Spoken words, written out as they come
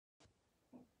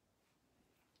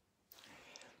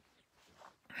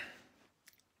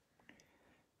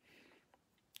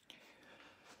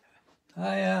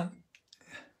I am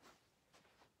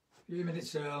a few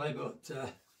minutes early, but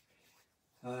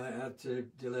I had to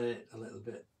delay it a little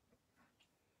bit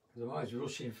because I'm always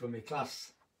rushing for my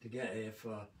class to get here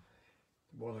for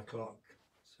 1 o'clock,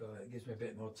 so it gives me a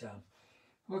bit more time.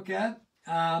 Okay,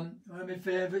 one of my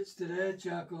favourites today,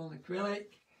 charcoal and acrylic.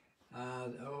 I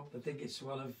think it's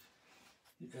one of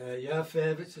your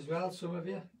favourites as well, some of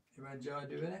you who enjoy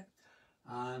doing it.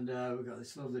 And we've got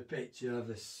this lovely picture of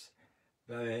this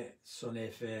very sunny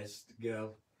faced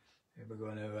girl who we're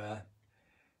going to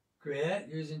create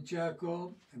using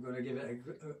charcoal. I'm going to give it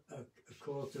a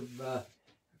coat of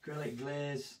acrylic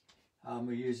glaze, and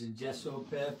we're using gesso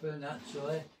paper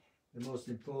naturally. The most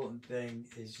important thing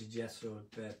is the gesso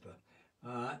paper,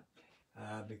 alright,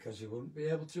 because you wouldn't be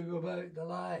able to rub out the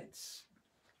lights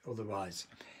otherwise.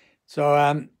 So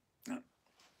I'm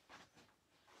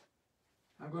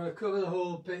going to cover the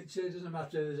whole picture. It doesn't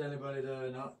matter if there's anybody there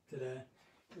or not today.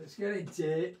 It's getting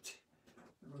taped,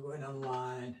 and we're going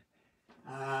online.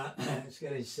 It's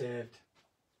getting saved.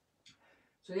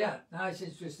 So yeah, nice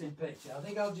interesting picture. I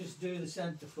think I'll just do the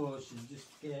centre portion just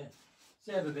to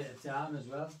save a bit of time as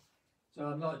well. So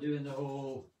I'm not doing the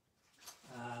whole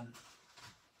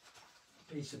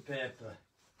piece of paper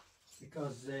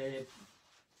because the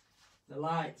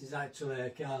light is actually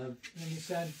kind of in the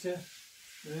centre,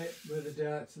 right, where the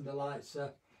darks and the lights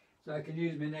are. So I can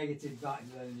use my negative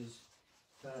background as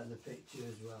part of the picture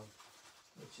as well,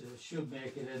 which should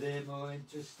make it a bit more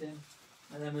interesting.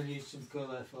 And then we'll use some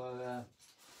colour for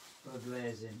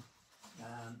glazing.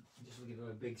 Just looking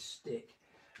for a big stick.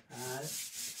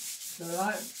 So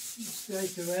right,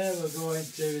 straight away we're going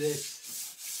to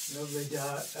this lovely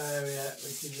dark area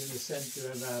which is in the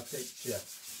centre of our picture.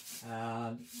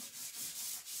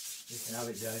 You can have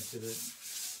it down to the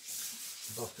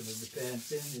bottom of the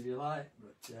painting if you like,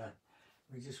 but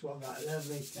we just want that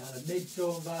lovely kind of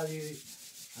mid-tone value.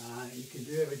 You can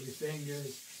do it with your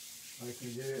fingers, or you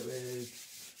can do it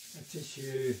with a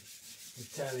tissue.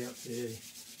 It's entirely up to you.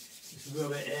 Just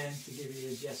rub it in to give you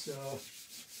your gesso,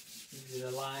 give you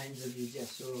the lines of your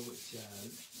gesso, which are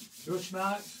brush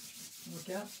marks.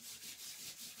 Okay.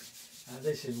 And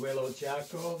this is willow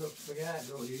charcoal. Don't forget,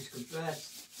 don't use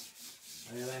compressed,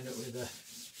 or you'll end up with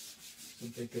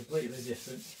something completely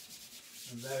different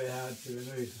and very hard to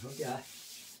remove. Okay.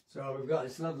 So we've got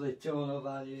this lovely tonal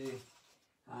value.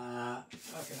 I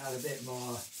can add a bit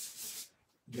more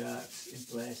darks in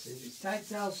places. It's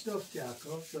tactile stuff,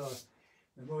 charcoal, so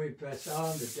the more you press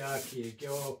on, the darker you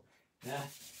go. Yeah.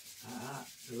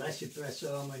 The less you press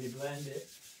on when you blend it,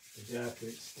 the darker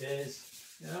it stays.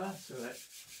 Yeah. So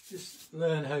just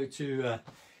learn how to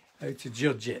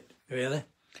judge it, really,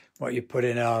 what you're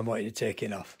putting on, what you're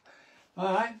taking off.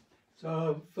 All right.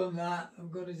 So from that, I'm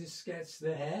going to just sketch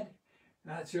the head.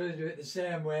 Actually do it the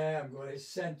same way. I'm going to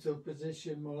central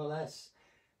position more or less,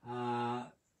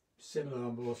 similar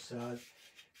on both sides.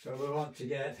 So we want to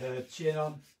get her chin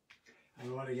on, and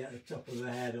we want to get the top of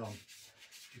the head on,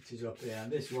 which is up here.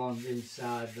 And this one's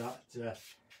inside that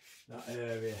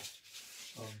area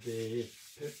of the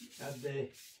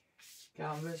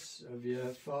canvas of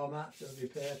your format of your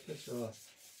paper. So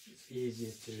it's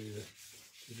easier to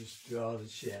just draw the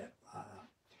shape like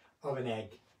that of an egg.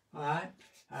 All right.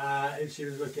 If she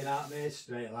was looking at me,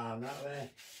 straight line that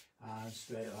way and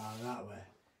straight line that way,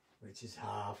 which is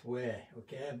halfway,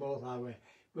 okay, both halfway.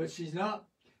 But she's not,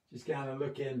 she's kind of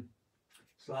looking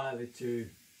slightly to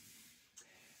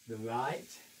the right.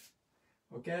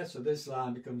 Okay, so this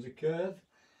line becomes a curve,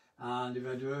 and if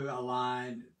I drew a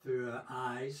line through her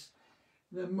eyes,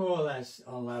 they're more or less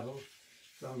on level,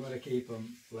 so I'm going to keep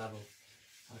them level,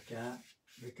 okay,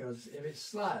 because if it's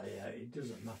slightly out, it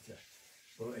doesn't matter.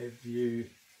 But if you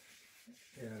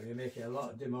make it a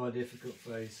lot more difficult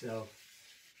for yourself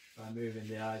by moving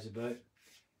the eyes about.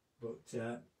 But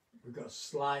we've got a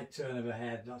slight turn of her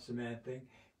head, that's the main thing.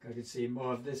 I can see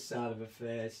more of this side of her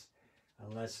face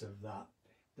and less of that.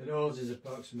 The nose is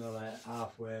approximately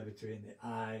halfway between the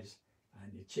eyes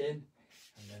and your chin,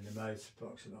 and then the mouth's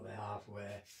approximately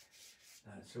halfway.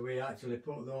 So we actually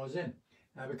put those in.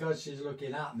 Now because she's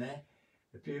looking at me,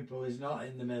 the pupil is not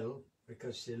in the middle,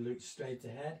 because she looks straight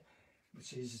ahead, but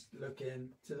she's looking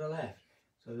to the left.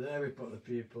 So there we put the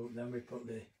pupil, then we put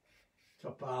the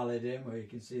top eyelid in where you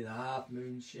can see the half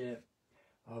moon shape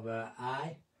of her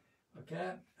eye,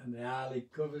 okay, and the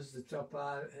eyelid covers the top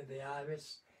eye of the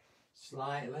iris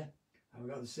slightly, and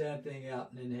we've got the same thing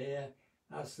happening here.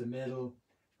 That's the middle,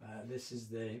 this is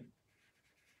the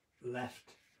left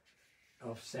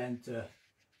of centre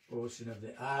portion of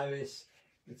the iris,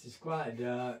 which is quite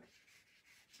dark.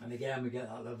 And again we get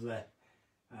that lovely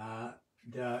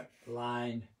dark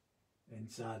line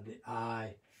inside the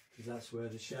eye because that's where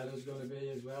the shadow's going to be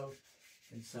as well,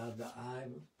 inside the eye.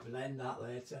 We'll blend that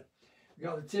later. We've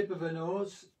got the tip of a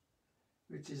nose,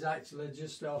 which is actually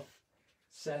just off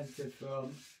centre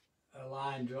from a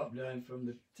line drop down from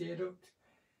the tear duct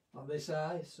on this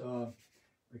eye, so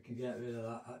we can get rid of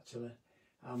that actually.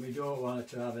 And we don't want it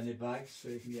to have any bags, so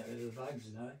you can get rid of the bags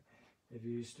now if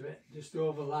you're used to it. Just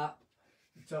overlap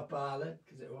the top eyelid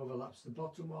because it overlaps the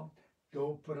bottom one.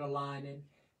 Don't put a line in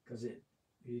because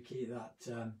you keep that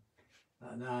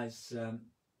that nice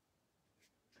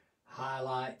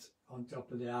highlight on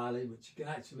top of the eyelid, which you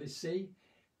can actually see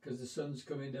because the sun's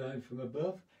coming down from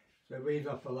above. So we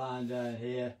drop a line down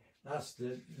here, that's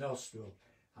the nostril,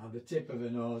 and the tip of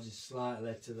the nose is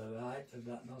slightly to the right of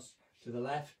that nostril, to the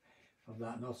left of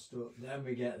that nostril. Then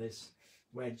we get this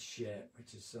wedge shape,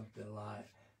 which is something like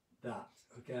that,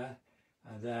 okay?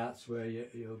 And that's where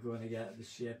you're going to get the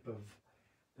shape of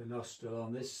the nostril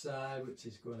on this side, which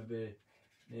is going to be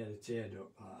near the tear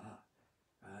duct like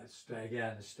that. Straight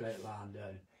again, a straight line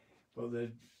down. But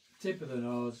the tip of the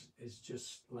nose is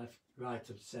just left, right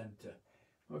of centre.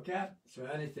 Okay, so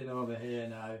anything over here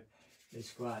now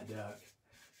is quite dark.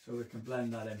 So we can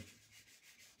blend that in.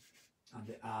 And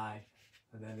the eye.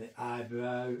 And then the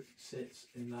eyebrow sits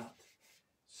in that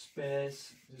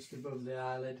space just above the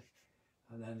eyelid.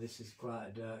 And then this is quite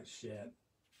a dark shape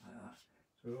like that.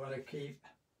 So we want to keep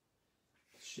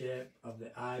the shape of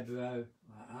the eyebrow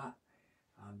like that,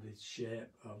 and the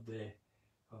shape of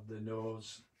the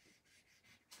nose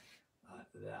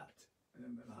like that.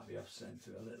 It might be off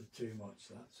centre a little too much,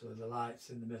 that. So the light's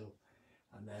in the middle,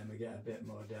 and then we get a bit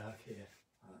more dark here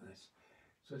like this.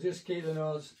 So just keep the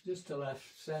nose just to left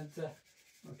centre,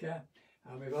 okay?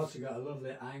 And we've also got a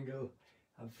lovely angle,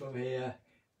 and from here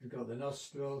we've got the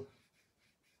nostril,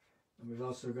 and we've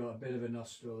also got a bit of a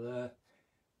nostril there,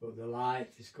 but the light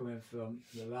is coming from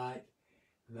the right,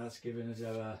 and that's giving us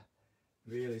a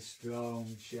really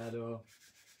strong shadow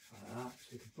like that.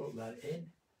 So you can put that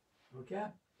in, okay?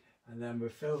 And then the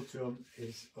filtrum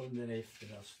is underneath the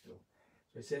nostril.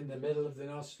 So it's in the middle of the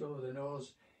nostril, of the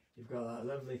nose. You've got that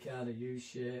lovely kind of U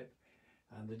shape,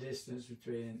 and the distance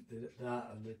between that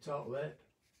and the top lip,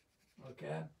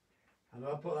 okay? And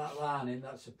I'll put that line in,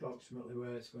 that's approximately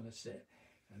where it's going to sit.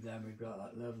 And then we've got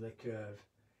that lovely curve.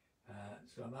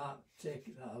 So I might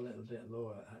take that a little bit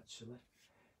lower actually,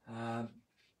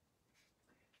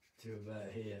 to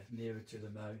about here, nearer to the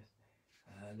mouth.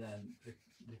 And then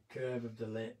the curve of the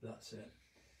lip, that's it,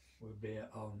 will be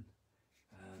on,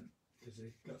 because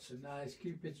it's got some nice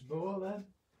Cupid's bow there.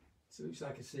 So it looks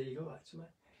like a seagull actually.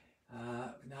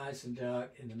 Nice and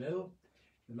dark in the middle.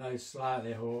 The mouth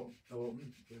slightly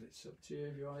open, but it's up to you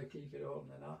if you want to keep it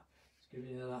open or not. It's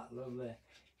giving you that lovely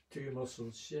two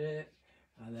muscled shape.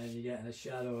 And then you're getting a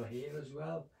shadow here as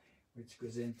well, which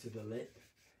goes into the lip,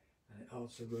 and it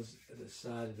also goes at the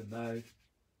side of the mouth,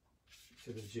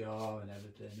 to the jaw and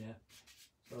everything, yeah.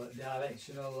 So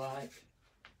directional light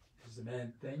is the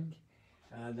main thing.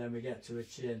 And then we get to the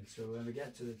chin. So when we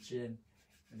get to the chin,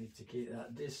 we need to keep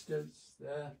that distance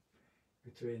there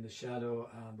between the shadow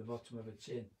and the bottom of the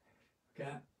chin,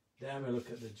 okay? Then we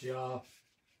look at the jaw,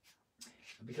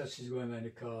 and because she's going around the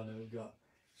corner, we've got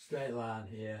straight line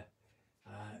here,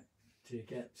 to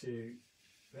get to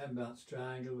Rembrandt's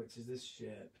triangle, which is this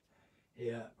shape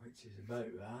here, which is about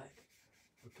right.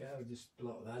 Okay, I'll just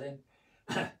block that in.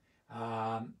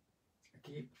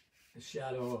 Keep the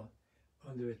shadow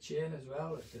under the chin as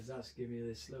well, because that's giving you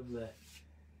this lovely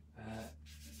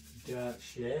dark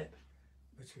shape,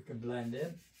 which we can blend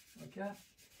in. Okay,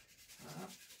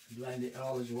 blend it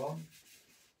all as one.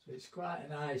 So it's quite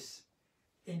a nice,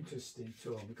 interesting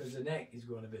tone, because the neck is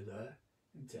going to be there,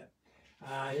 isn't it?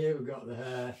 Here we've got the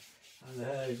hair, and the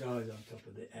hair is always on top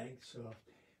of the egg. So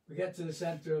we get to the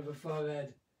centre of the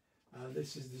forehead, and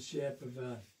this is the shape of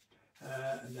the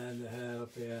hair, and then the hair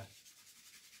up here,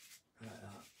 like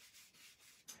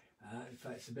that. In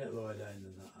fact, it's a bit lower down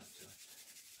than that actually.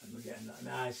 And we're getting that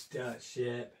nice dark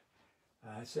shape.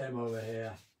 Same over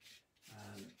here,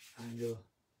 angle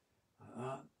like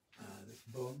that. This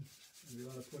bun, if you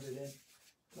want to put it in,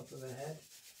 top of the head,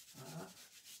 like that.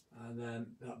 And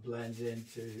then that blends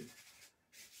into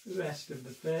the rest of the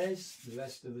face, the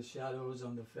rest of the shadows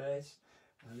on the face,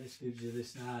 and this gives you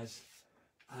this nice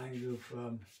angle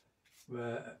from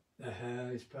where the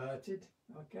hair is parted,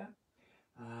 okay?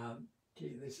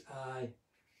 Keep this eye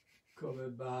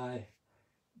covered by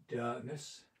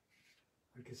darkness.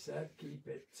 Like I said, keep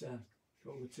it, don't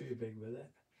go too big with it.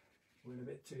 Went a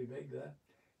bit too big there.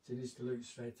 So it needs to look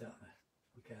straight at me,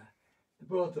 okay? They're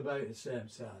both about the same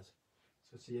size.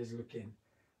 So she is looking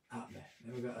at me.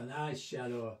 Then we've got a nice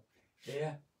shadow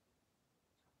here.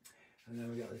 and then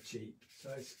we got the cheek. So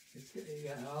it's you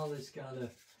get all this kind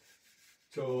of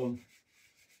tone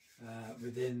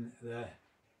within the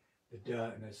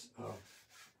darkness of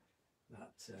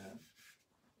that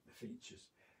the features.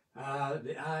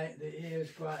 The ear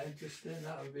is quite interesting.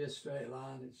 That would be a straight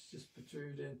line. It's just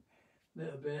protruding a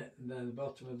little bit, and then the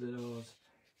bottom of the nose,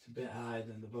 it's a bit higher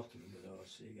than the bottom of the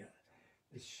nose, so you get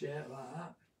this shape like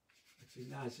that, which is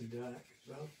nice and dark as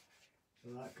well. So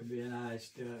that could be a nice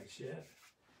dark shape.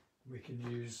 We can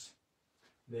use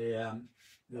the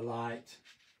light.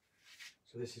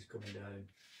 So this is coming down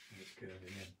and it's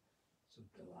curving in,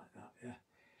 something like that, yeah.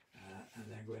 And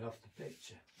then going off the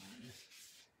picture like this.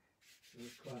 So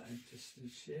it's quite an interesting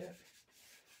shape.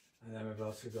 And then we've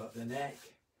also got the neck,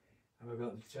 and we've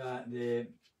got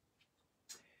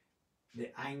the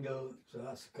angle, so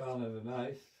that's the corner of the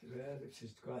mouth there, which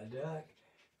is quite dark.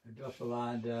 And drop a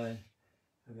line down,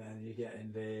 and then you get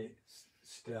in the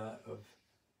start of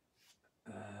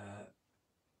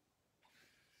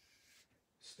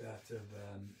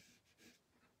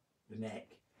the neck.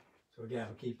 So again,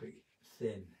 we'll keep it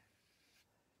thin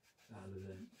rather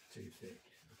than too thick.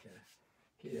 Okay,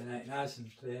 keep the neck nice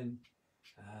and thin.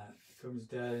 It comes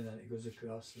down, then it goes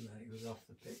across, and then it goes off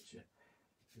the picture.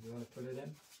 If you want to put it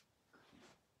in.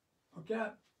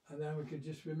 Okay, and then we could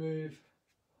just remove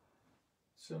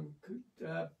some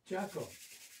charcoal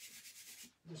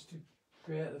just to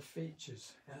create the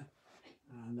features, yeah,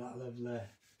 and that lovely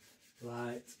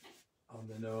light on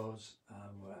the nose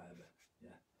and wherever,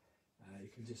 yeah. You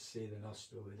can just see the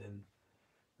nostril within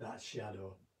that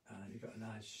shadow, and you've got a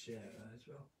nice shape there as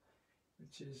well,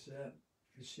 which is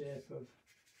the shape of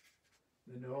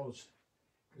the nose,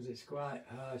 because it's quite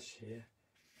harsh here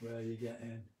where you get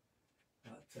in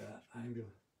that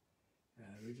angle.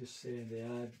 We're just seeing the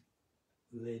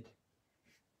eyelid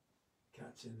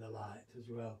catching the light as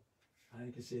well, and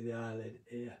you can see the eyelid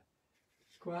here.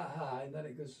 It's quite high, and then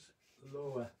it goes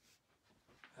lower.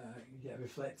 You get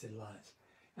reflected lights.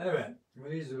 Anyway,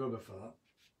 we'll use the rubber for that.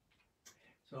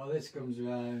 So this comes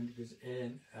around, goes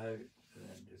in, out, and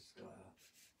then just like that.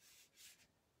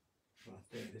 So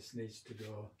I think this needs to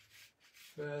go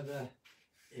further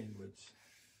inwards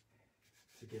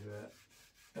to give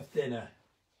a thinner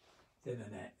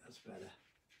neck. That's better.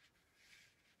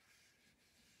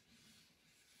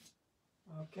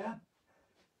 Okay,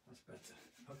 that's better.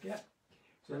 Okay,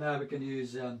 so now we can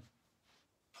use some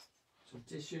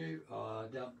tissue or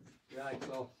damp dry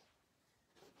cloth,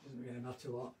 doesn't really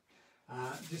matter what,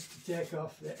 just to take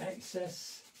off the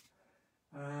excess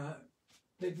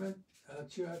pigment,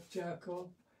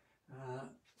 charcoal,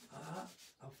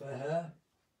 off the hair,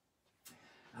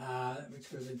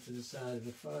 which goes into the side of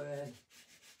the forehead,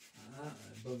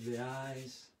 above the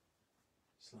eyes,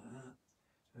 just like that.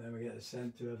 And then we get the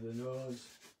centre of the nose,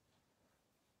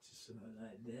 just something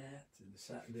like that,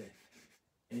 and the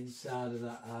inside of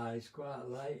that eye is quite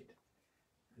light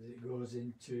as it goes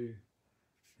into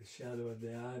the shadow of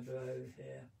the eyebrow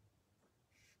here,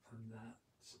 and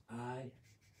that's eye,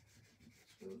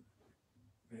 so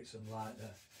make some light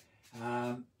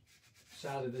there.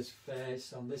 Side of this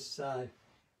face on this side,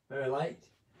 very light,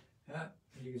 yeah,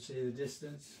 you can see the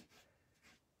distance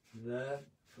there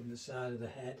from the side of the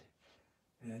head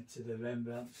and to the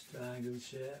Rembrandt's triangle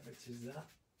shape, which is that,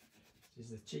 which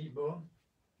is the cheekbone,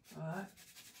 alright,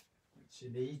 which you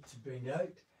need to bring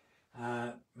out.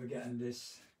 We're getting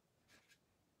this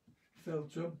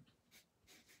filtrum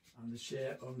and the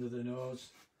shape under the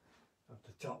nose of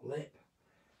the top lip.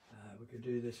 We could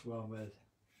do this one with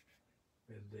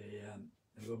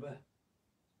the rubber.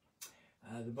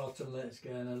 The bottom lip's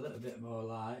getting a little bit more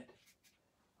light,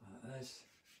 like this,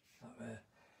 that way.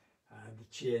 The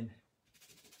chin,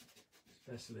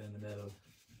 especially in the middle,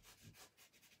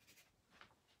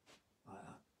 like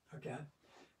that. Okay.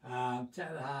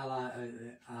 Take the highlight out of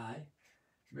the eye,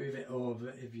 move it over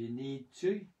if you need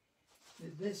to.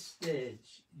 At this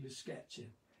stage, you're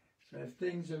sketching, so if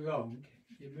things are wrong,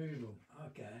 you move them.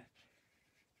 Okay.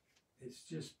 It's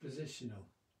just positional,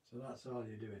 so that's all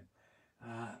you're doing.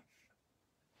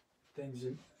 Things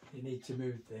you need to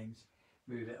move things,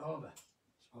 move it over.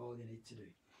 That's all you need to do.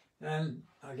 Then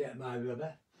I'll get my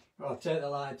rubber. I'll take the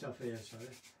light off here, sorry.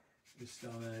 Just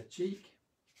on a cheek.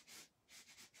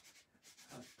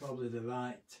 That's probably the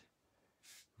right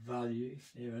value,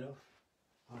 near enough,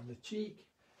 on the cheek.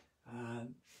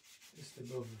 And just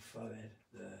above the forehead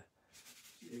there.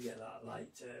 You get that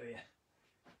light area.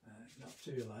 Not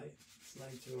too light. It's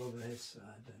lighter over this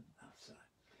side than that side.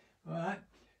 Alright.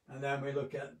 And then we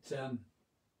look at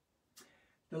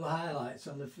the highlights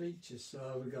on the features.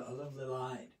 So we've got a lovely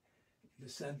light in the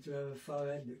centre of the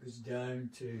forehead that goes down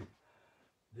to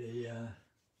the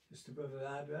just above her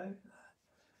eyebrow.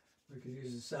 We can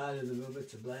use the side of the rubber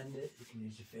to blend it. You can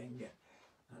use your finger.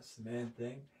 That's the main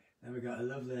thing. Then we've got a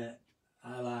lovely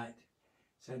highlight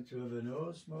centre of her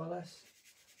nose, more or less.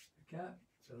 Okay,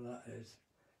 so that is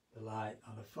the light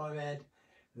on the forehead.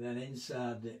 And then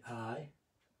inside the eye,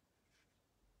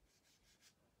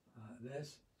 like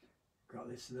this, we've got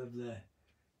this lovely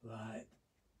light,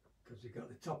 because we've got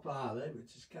the top eyelid,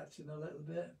 which is catching a little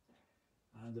bit,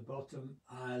 and the bottom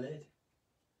eyelid,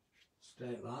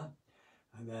 straight line.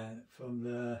 And then from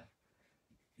there,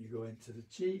 you go into the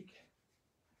cheek.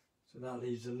 So that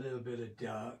leaves a little bit of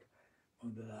dark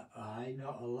under that eye,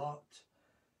 not a lot.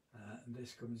 And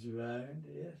this comes around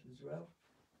here as well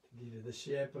to give you the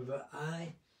shape of her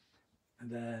eye, and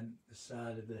then the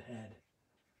side of the head.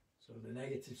 So the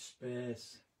negative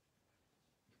space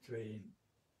between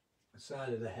the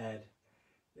side of the head,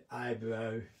 the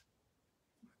eyebrow,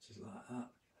 which is like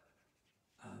that,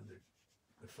 and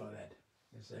the forehead,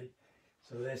 you see.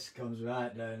 So this comes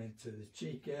right down into the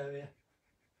cheek area,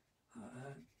 like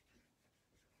that.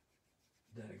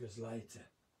 Then it goes lighter.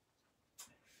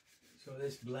 So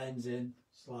this blends in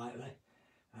slightly.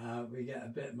 We get a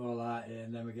bit more light here,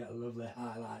 and then we get a lovely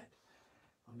highlight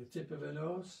on the tip of her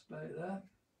nose, about there.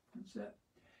 That's it.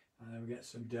 And then we get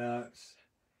some darks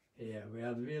here. We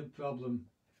had a real problem,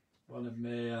 one of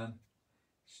my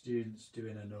students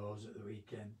doing a nose at the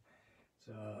weekend.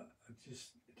 So I'm just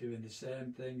doing the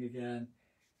same thing again.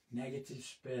 Negative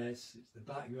space, it's the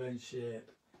background shape,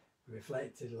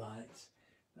 reflected lights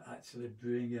that actually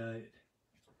bring out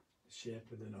the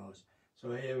shape of the nose.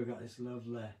 So here we've got this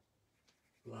lovely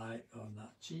light on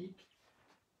that cheek,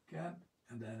 okay,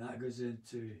 and then that goes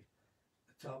into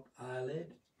the top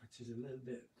eyelid, which is a little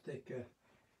bit thicker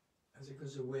as it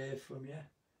goes away from you,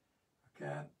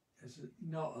 okay. There's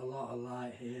not a lot of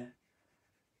light here,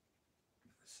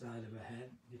 the side of her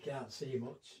head, you can't see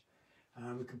much.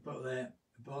 We can put the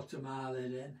bottom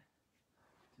eyelid in,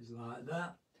 just like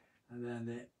that, and then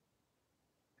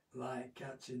the light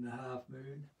catching the half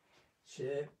moon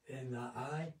shape in that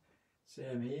eye,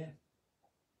 same here.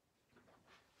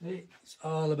 It's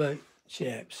all about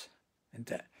shapes,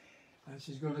 isn't it? And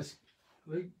she's going to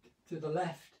look to the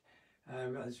left.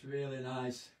 We've got this really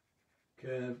nice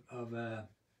curve of the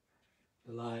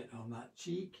light on that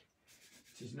cheek,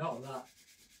 which is not that,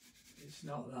 it's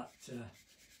not that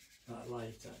that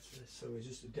light actually, so we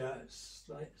just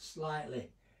slightly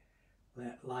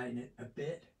lighten it a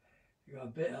bit. You got a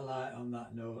bit of light on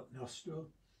that nostril,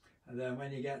 and then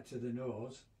when you get to the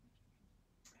nose,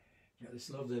 you got this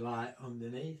lovely light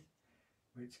underneath,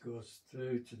 which goes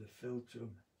through to the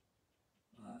philtrum,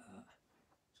 like that.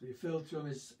 So your philtrum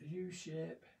is a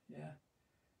U-shape, yeah,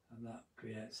 and that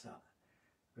creates that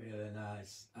really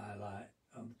nice highlight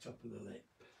on the top of the lip.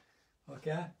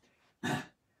 Okay,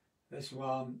 this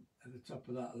one at the top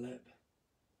of that lip,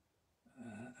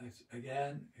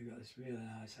 again, you've got this really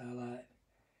nice highlight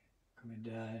coming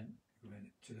down,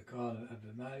 going to the corner of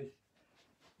the mouth,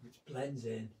 which blends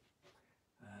in.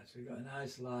 So you've got a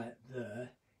nice light there,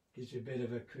 gives you a bit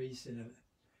of a crease in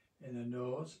a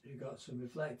nose. You've got some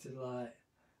reflected light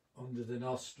under the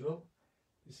nostril.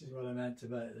 This is what I meant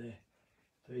about the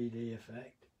 3D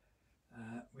effect.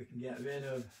 We can get rid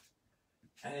of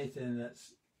anything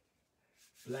that's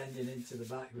blending into the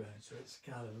background, so it's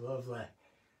kind of lovely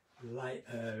light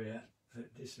area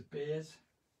that disappears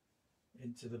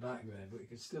into the background, but you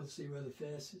can still see where the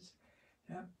face is.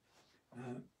 Yeah.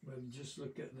 We'll just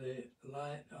look at the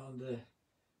light on the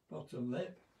bottom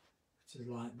lip, which is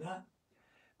like that.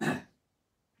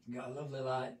 You've got a lovely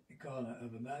light in the corner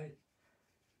of the mouth.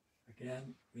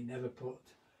 Again, we never put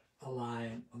a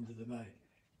line under the mouth.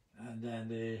 And then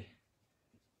the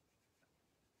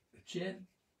chin,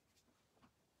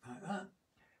 like that.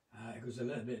 It goes a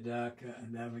little bit darker,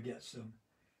 and then we get some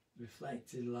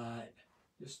reflected light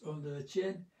just under the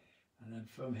chin, and then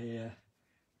from here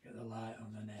get the light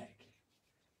on the neck.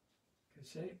 You can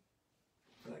see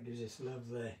that gives this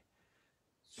lovely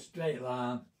straight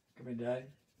line coming down.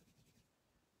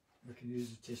 We can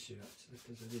use a tissue actually,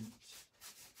 because I didn't.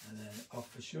 And then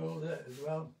off the shoulder as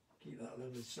well, keep that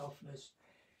lovely softness.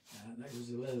 That goes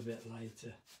a little bit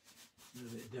lighter, a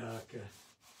little bit darker.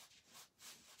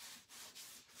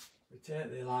 We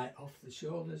take the light off the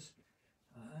shoulders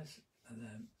like this, and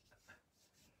then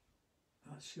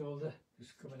that shoulder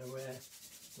just coming away,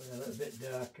 going a little bit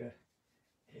darker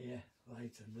here,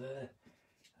 lighter there,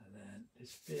 and then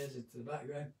disappears into the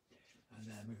background. And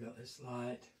then we've got this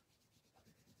light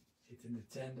hitting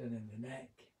the tendon in the neck,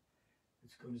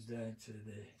 which comes down to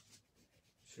the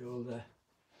shoulder,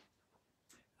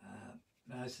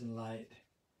 nice and light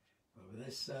over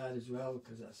this side as well,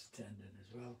 because that's the tendon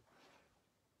as well.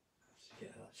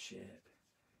 get that shape.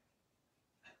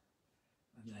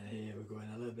 And then here we're going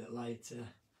a little bit lighter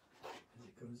as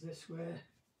it comes this way,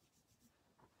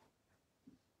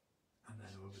 and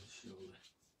then over the shoulder.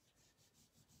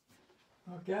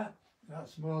 Okay,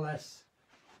 that's more or less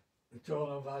the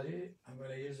tonal value. I'm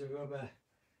going to use a rubber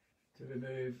to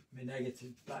remove my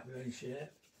negative background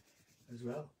shape as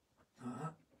well,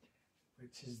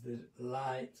 which is the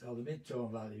light or the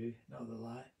mid-tone value, not the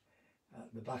light,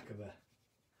 at the back of her.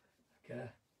 Okay,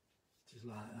 just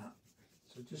like that.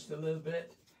 So just a little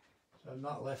bit, so I've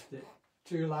not left it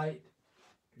too light,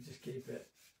 you just keep it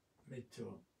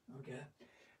mid-tone. Okay,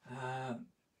 a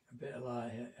bit of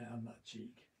light on that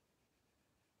cheek.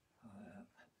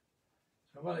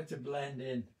 So I want it to blend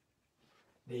in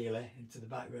nearly into the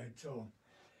background tone.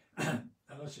 I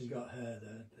know she's got hair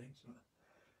there and things, but,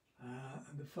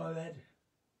 and the forehead.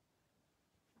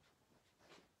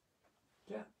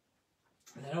 Yeah.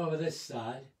 And then over this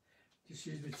side, just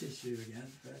use my tissue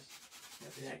again first.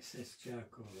 Get the excess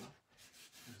charcoal off.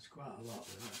 There's quite a lot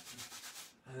with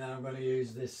that. And then I'm going to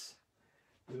use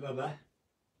the rubber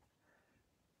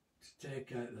to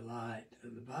take out the light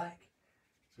at the back.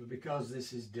 So because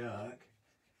this is dark,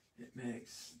 it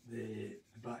makes the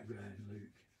background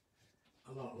look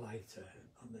a lot lighter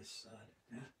on this side.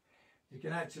 Yeah, you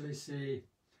can actually see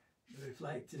the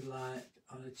reflected light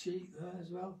on the cheek there as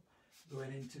well,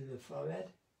 going into the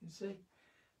forehead. You see,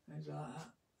 things like that.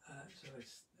 So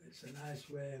it's a nice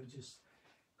way of just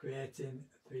creating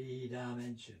 3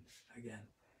 dimensions again.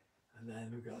 And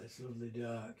then we've got this lovely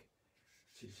dark,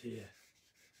 which is here.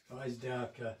 It's always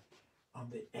darker on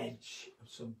the edge of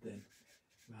something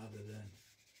rather than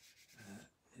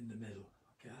in the middle.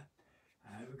 Okay,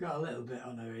 we've got a little bit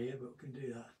on her ear, but we can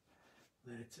do that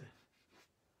later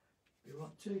if we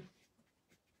want to.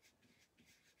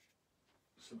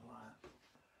 Something like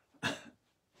that.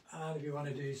 And if you want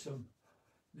to do some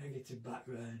negative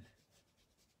background,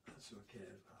 that's okay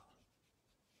as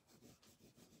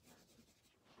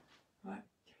well. Right,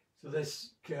 so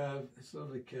this curve, this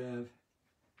lovely curve,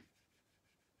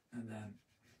 and then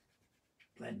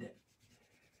blend it.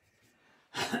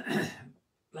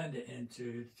 Blend it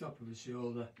into the top of the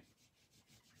shoulder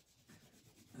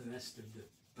and the rest of the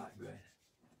background.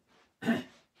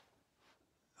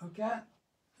 Okay,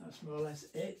 that's more or less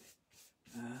it.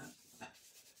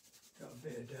 Got a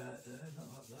bit of dirt there, not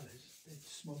like that, it's a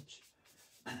smudge.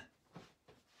 Doesn't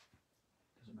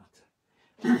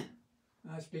matter.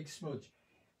 Nice big smudge.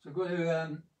 So I'm going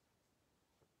to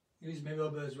use my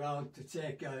rubber as well to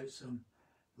take out some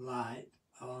light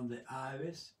on the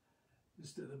iris,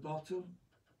 just at the bottom,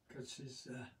 because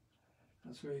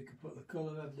that's where you can put the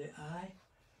colour of the eye,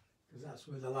 because that's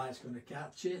where the light's going to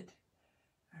catch it.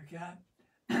 Okay.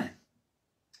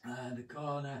 And the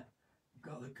corner, I've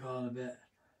got the corner bit,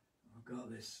 I've got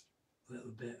this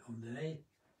little bit underneath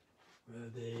where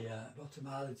the bottom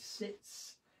eyelid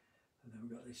sits, and then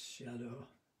we've got this shadow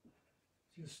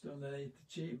just underneath the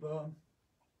cheekbone,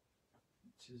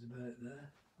 which is about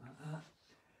there, like that.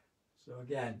 So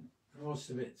again, most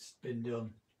of it's been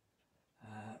done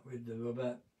with the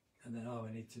rubber, and then all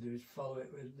we need to do is follow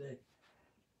it with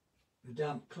the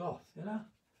damp cloth, you know,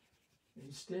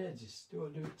 in stages.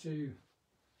 Don't do it too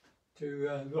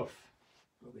rough,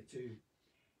 don't be too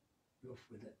rough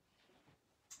with it.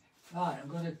 Right, I'm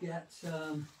going to get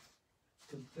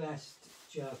compressed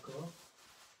charcoal,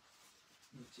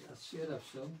 which I should have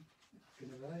some,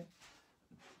 about.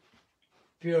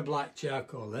 Pure black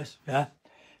charcoal this, yeah.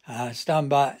 Stand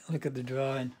back, look at the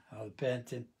drawing or the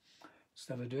painting, just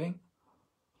have a drink.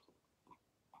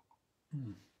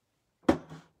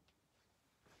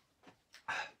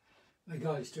 My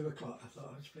God, it's 2 o'clock, I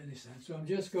thought I was finished then. So I'm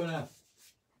just going to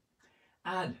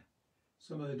add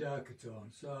some of the darker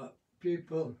tones. So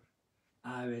pupil,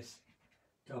 iris,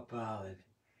 top eyelid,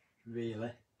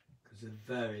 really, because they're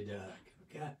very dark,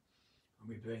 okay? And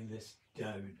we bring this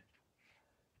down,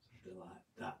 something like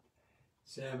that.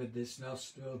 Same with this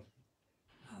nostril,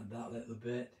 and that little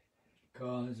bit,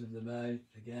 corners of the mouth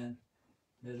again,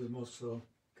 middle muscle,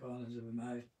 corners of the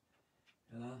mouth,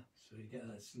 you know, so you get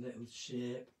this little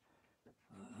shape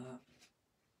like that.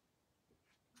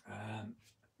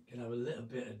 You can have a little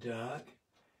bit of dark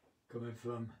coming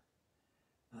from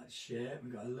that shape.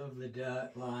 We've got a lovely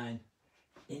dark line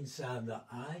inside the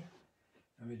eye,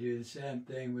 and we do the same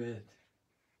thing with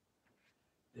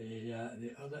the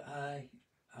other eye,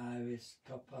 iris,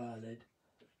 top eyelid,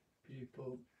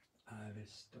 pupil,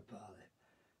 iris, top eyelid.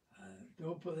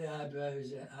 Don't put the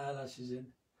eyebrows in, eyelashes in,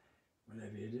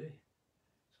 whatever you do.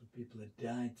 Some people are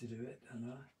dying to do it, I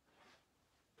know.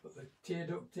 Put the tear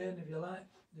duct in if you like,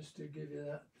 just to give you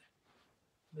that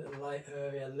little light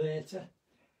area later.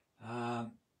 I've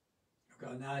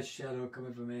got a nice shadow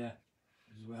coming from here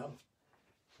as well.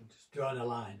 I'm just drawing a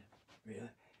line, really.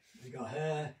 We've got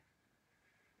hair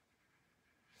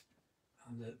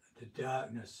and the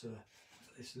darkness, so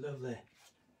this lovely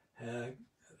hair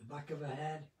at the back of her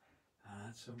head,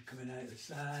 and some coming out the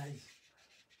sides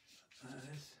like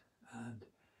this, and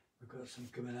we've got some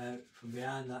coming out from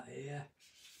behind that ear.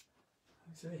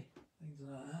 See, things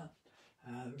like that.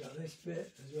 We've got this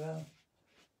bit as well,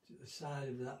 to the side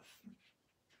of that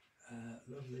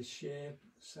lovely shape,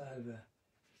 side of a,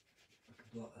 I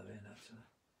could block that in actually,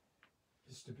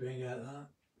 just to bring out that,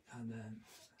 and then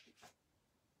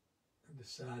the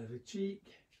side of a cheek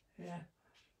here,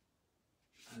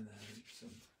 and then some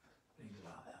things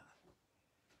like that.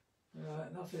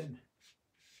 Right, nothing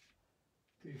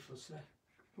too fussy.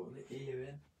 Put the ear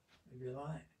in if you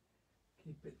like.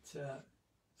 Keep it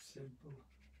simple,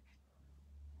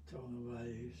 tone of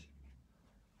values.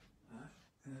 Right.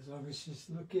 And as long as she's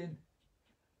looking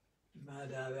in my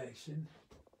direction,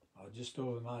 or just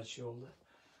over my shoulder,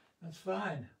 that's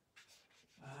fine.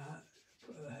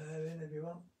 Put her hair in if you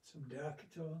want, some darker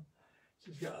tone.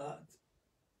 She's got that.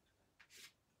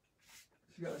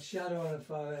 She's got a shadow on the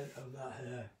forehead of that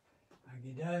hair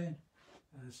hanging down,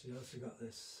 and she's also got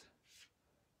this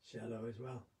shadow as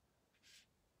well.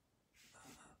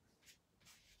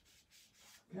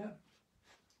 Yeah,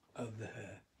 of the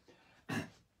hair.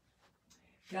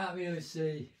 Can't really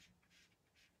see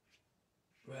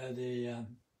where the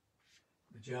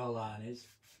jawline is.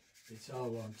 It's all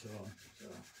one tone, so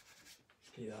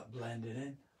keep that blending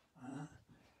in.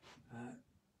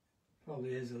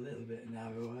 Probably is a little bit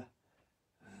narrower.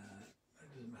 It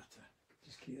doesn't matter.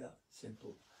 Just keep that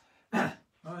simple. All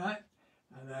right,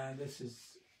 and then this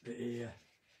is the ear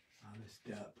and this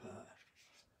dark part.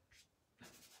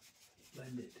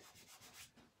 Blend it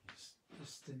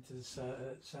just into the side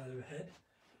of her head.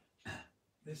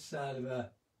 This side of her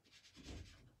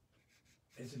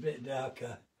is a bit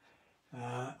darker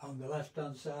on the left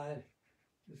hand side,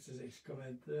 just as it's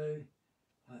coming through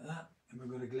like that, and we're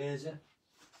going to glaze her.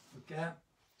 Okay,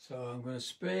 so I'm going to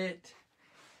spray it,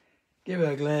 give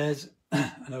her a glaze,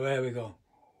 and away we go.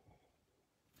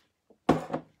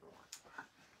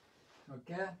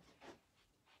 Okay.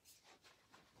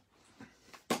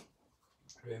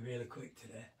 Really quick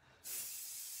today.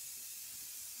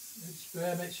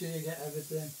 Spray, make sure you get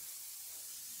everything.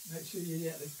 Make sure you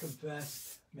get the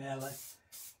compressed melee,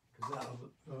 because that'll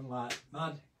run like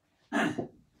mad.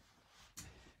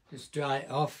 Just dry it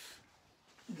off.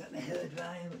 I've got my hair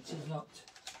drying, which is not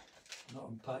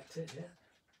unpacked it yet.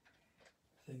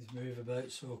 Things move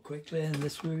about so quickly in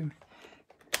this room.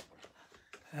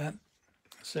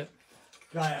 So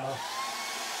dry it off.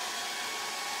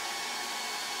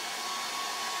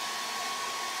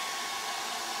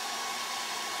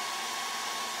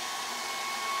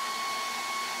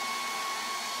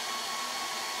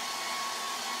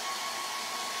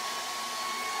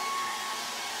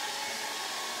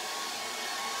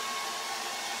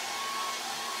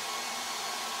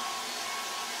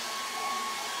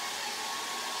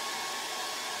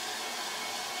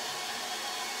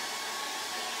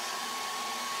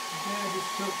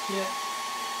 Just touch it.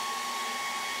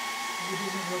 If it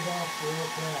doesn't rub off, we're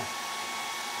okay.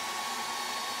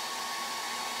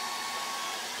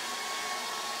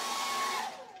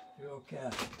 You're okay.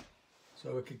 So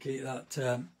we can keep that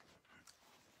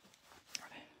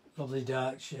lovely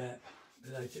dark shape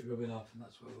without it rubbing off, and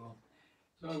that's what we want.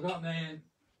 So I've got my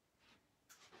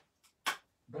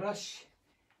brush.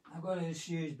 I'm going to just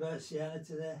use burnt sienna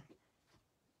today.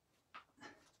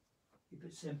 Keep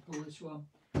it simple, this one.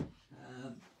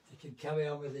 You can carry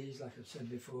on with these, like I've said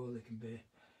before. They can be,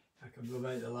 I can rub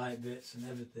out the light bits and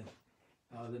everything,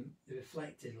 or the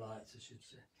reflected lights, I should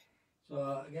say.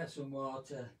 So get some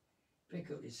water, pick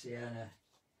up your sienna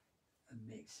and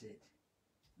mix it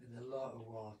with a lot of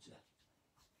water.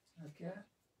 Okay,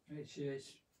 make sure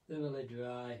it's thoroughly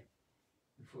dry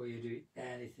before you do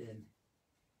anything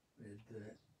with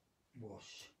the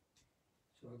wash.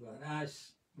 So I've got a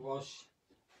nice wash,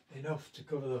 enough to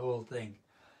cover the whole thing.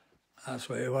 That's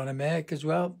what you want to make as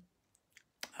well.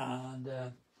 And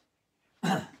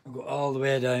I've got all the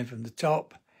way down from the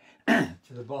top to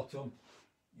the bottom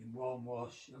in one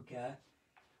wash, okay?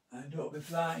 And don't be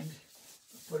frightened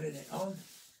of putting it on.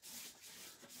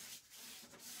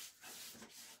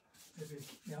 Maybe,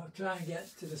 you know, try and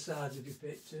get to the sides of your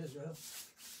picture as well.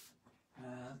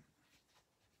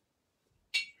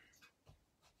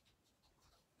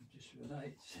 Just run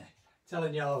out,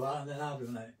 telling you all that, and then I'll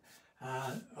run out.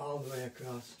 All the way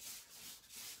across.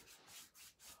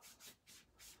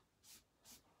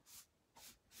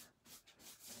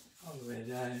 All the way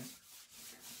down.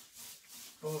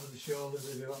 over the shoulders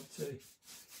if you want to.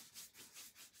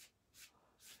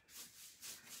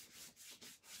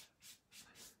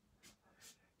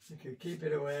 You can keep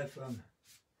it away from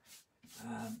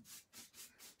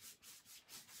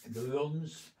the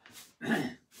runs.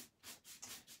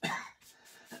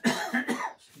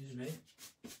 Excuse me.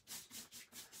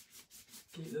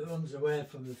 Keep the runs away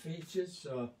from the features,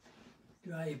 so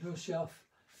dry your brush off.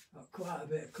 Got quite a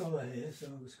bit of colour here, so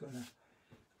I'm just going to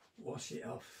wash it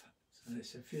off. And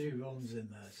it's a few runs in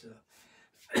there, so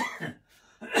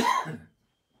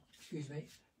excuse me.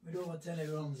 We don't want any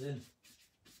runs in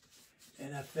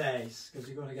her face because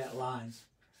you're going to get lines.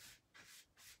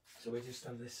 So we just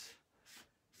have this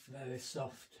very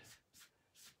soft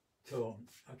tone,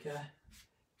 okay?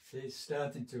 See, it's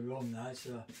starting to run now,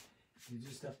 so you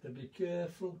just have to be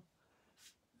careful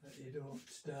that you don't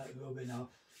start rubbing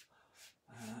off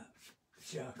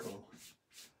charcoal.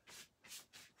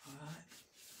 Alright,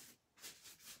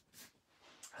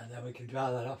 and then we can dry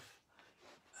that off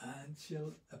and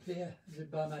she'll appear as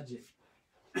if by magic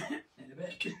in a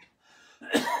bit.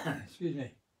 Excuse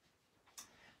me.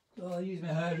 So I'll use my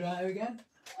hairdryer again.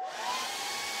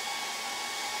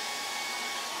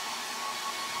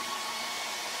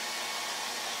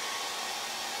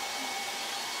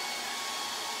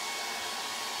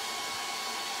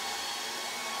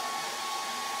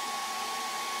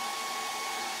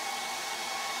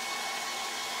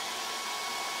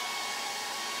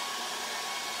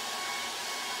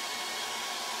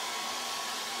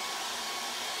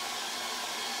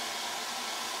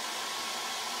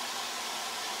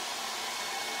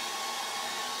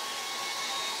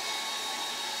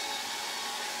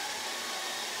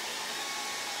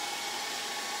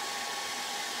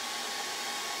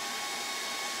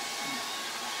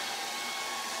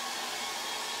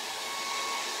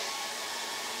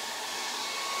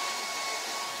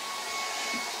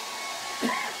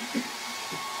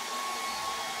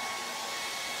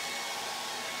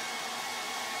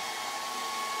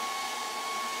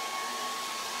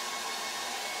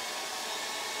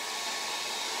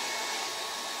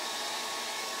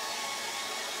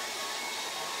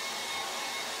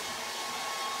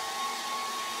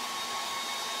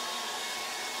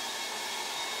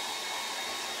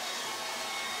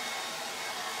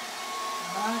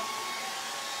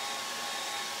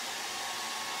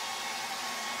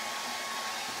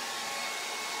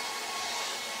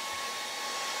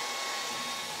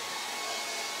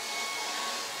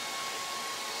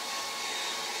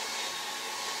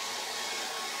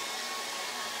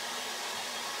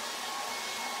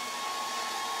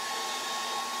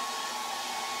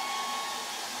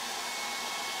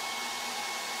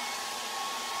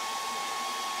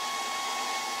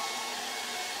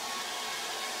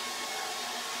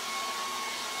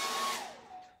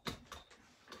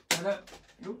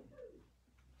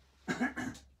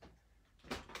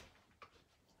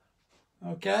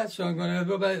 Okay, so I'm going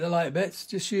to rub out the light bits,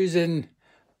 just using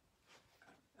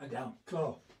a damp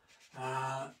cloth.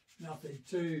 Nothing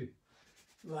too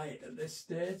light at this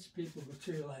stage, people go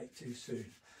too light too soon.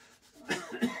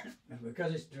 And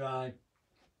because it's dry,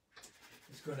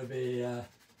 it's going to be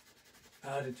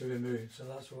harder to remove, so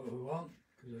that's what we want,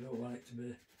 because I don't want it to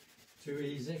be too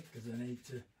easy, because I need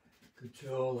to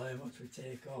control how much we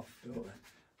take off, don't we?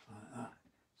 Like that.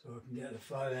 So we can get the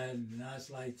forehead, nice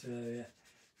light area,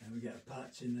 and we get a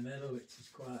patch in the middle which is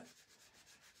quite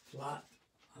flat,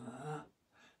 like that.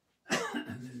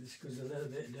 And then this goes a little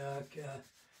bit darker,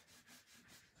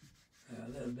 a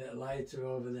little bit lighter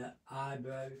over the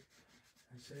eyebrow,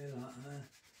 I see like that,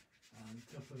 on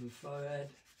top of the forehead,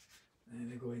 and then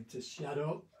they go into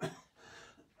shadow. I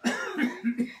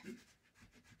think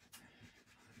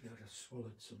I just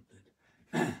swallowed something.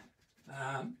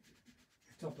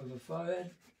 Top of the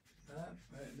forehead,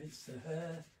 where it meets the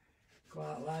hair,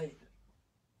 quite light.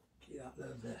 Keep that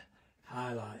little bit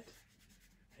highlight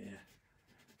here.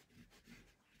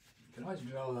 You can always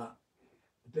draw that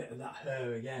a bit of that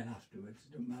hair again afterwards.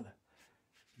 It doesn't matter.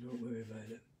 Don't worry about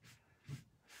it.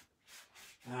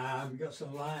 We've got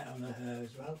some light on the hair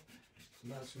as well, so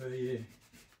that's where you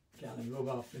kind of rub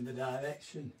off in the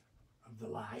direction of the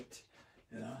light.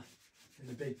 You know, in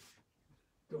the big.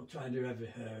 Don't try and do every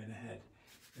hair in the head.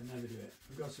 You'll never do it.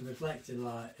 We've got some reflected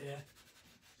light here,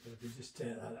 so if you just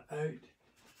take that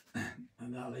out,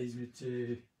 and that leads me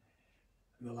to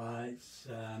the lights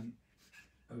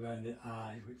around the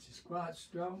eye, which is quite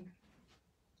strong.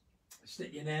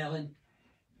 Stick your nail in,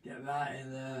 get right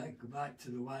in there, go back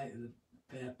to the white of the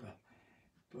paper,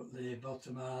 put the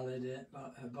bottom eyelid in,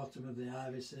 bottom of the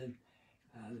iris in,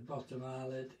 the bottom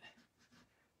eyelid,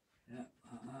 yeah,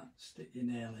 like that. Stick your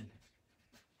nail in.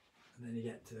 And then you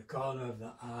get to the corner of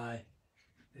the eye,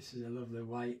 This is a lovely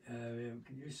white area. We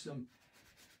can use some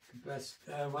compressed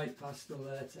white pastel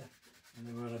later, and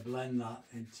then we're going to blend that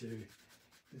into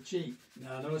the cheek.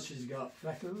 Now I know she's got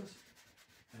freckles.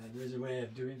 There's a way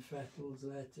of doing freckles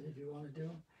later if you want to do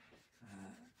them.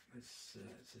 It's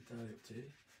entirely up to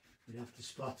you. You have to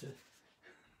splatter.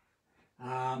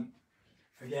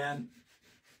 Again,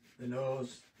 the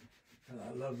nose,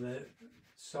 I love the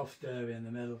soft area in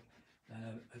the middle,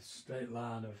 a straight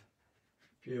line of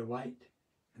pure white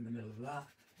in the middle of that.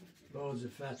 Loads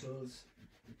of freckles,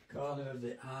 corner of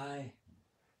the eye,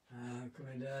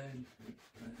 coming down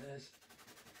like this.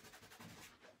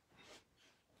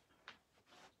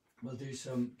 We'll do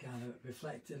some kind of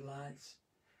reflected lights.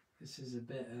 This is a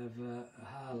bit of a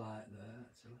highlight there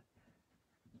actually.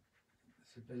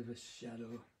 It's a bit of a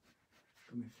shadow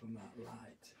coming from that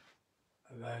light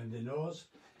around the nose.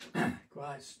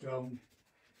 Quite strong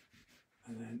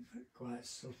and then quite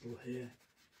subtle here.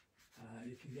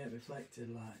 You can get reflected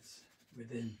lights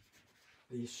within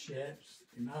these shapes.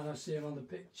 You might not see them on the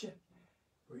picture,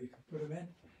 but you can put them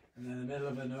in. And then the middle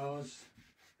of the nose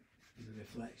is a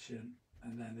reflection.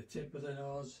 And then the tip of the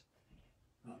nose,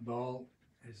 that ball,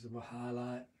 is the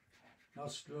highlight.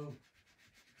 Nostril,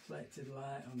 reflected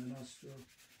light on the nostril.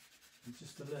 And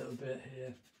just a little bit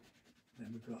here.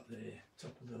 Then we've got the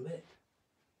top of the lip,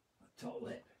 the top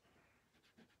lip.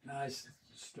 Nice,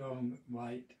 strong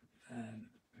white and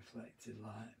reflected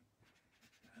light.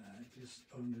 Just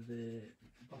under the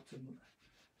bottom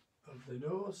of the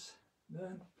nose.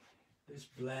 Then this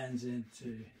blends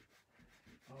into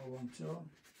all one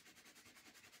tone.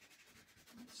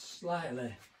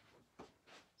 Slightly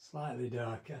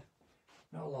darker,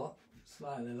 not a lot,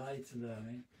 slightly lighter there, I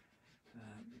mean,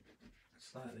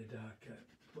 slightly darker.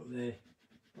 Put the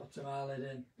bottom eyelid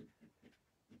in,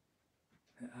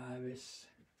 the iris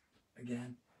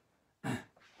again,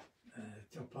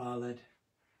 top eyelid,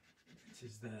 which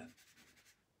is the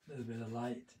little bit of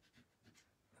light,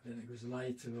 and then it goes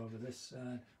lighter over this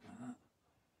side, like that,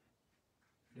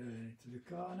 going into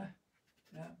the corner,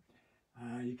 yeah.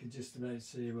 You can just about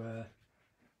see where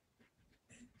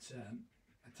it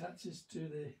attaches to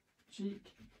the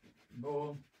cheek,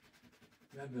 bone.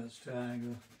 Remember that's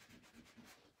triangle.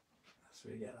 That's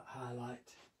where you get that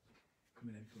highlight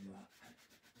coming in from that,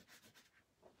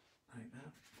 like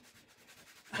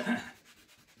that.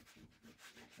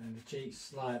 And the cheek's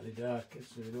slightly darker,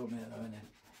 so we don't make that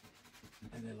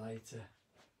any lighter.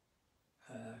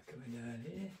 Coming down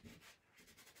here.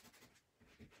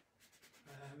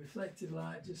 Reflected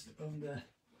light just under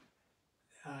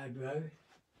the eyebrow,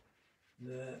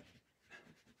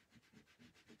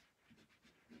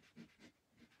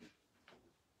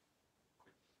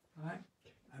 right,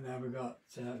 and then we've got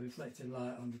reflected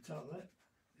light on the top lip,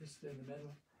 just in the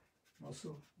middle,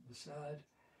 muscle, the side,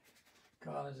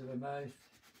 corners of the mouth,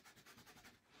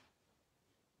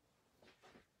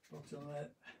 bottom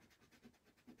lip,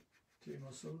 two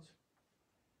muscles.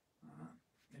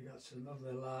 You got some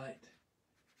lovely light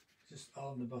just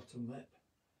on the bottom lip,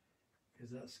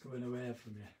 because that's going away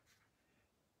from you,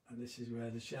 and this is where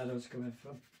the shadow's coming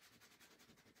from,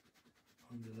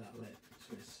 under that lip.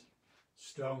 So it's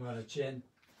strong on the chin,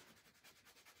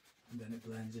 and then it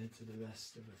blends into the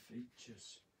rest of the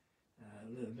features. A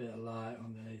little bit of light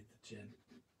underneath the chin,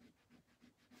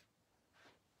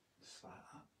 just like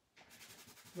that.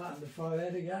 Flatten the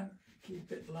forehead again,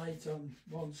 keep it light on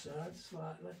one side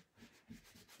slightly,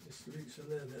 just looks a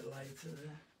little bit lighter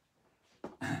there.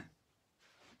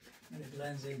 And it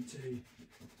blends into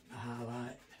a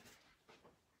highlight,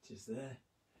 which is there.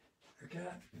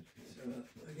 Okay, so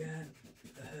again,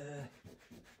 the hair.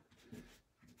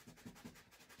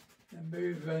 Then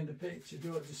move around the picture,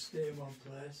 don't just stay in one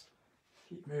place.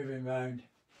 Keep moving around.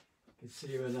 You can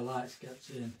see where the lights gets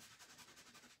in.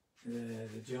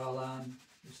 The jawline,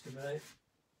 just about.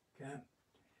 Okay,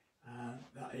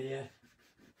 that ear.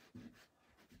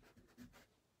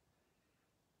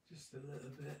 Just a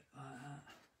little bit like that,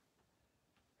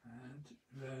 and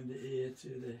round the ear to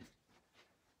the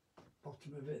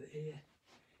bottom of it, the ear.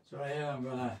 So here I'm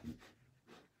going to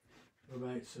rub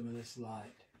out some of this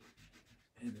light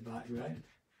in the background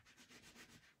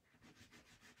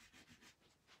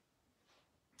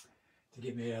to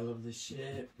give me a lovely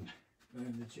shape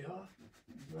around the jaw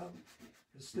as well.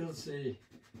 You'll still see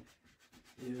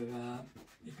your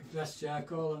compressed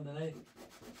charcoal underneath.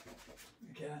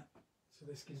 Okay. So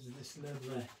this gives you this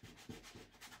lovely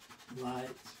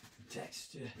light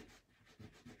texture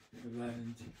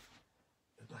around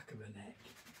the back of the neck,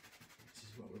 which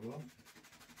is what we want,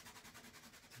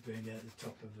 to bring out the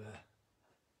top of the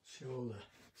shoulder,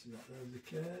 so that there's the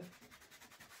curve.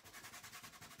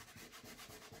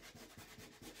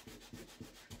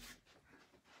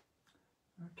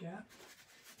 Okay.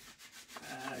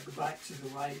 Go back to the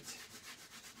white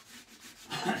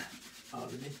or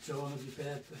the mid-tone of your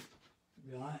paper, if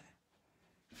you like.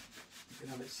 You can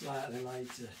have it slightly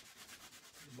lighter at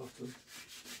the bottom,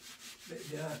 a bit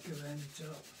darker than the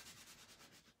top,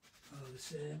 or the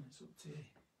same, it's up to you.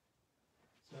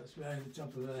 So it's around the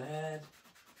top of her head,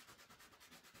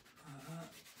 like that.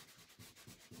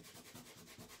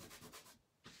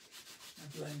 And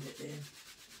blend it in.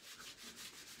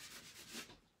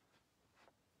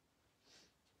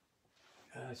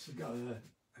 She's got a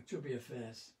chubbier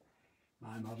face,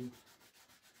 my model,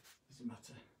 doesn't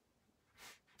matter.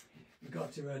 We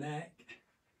got to her neck,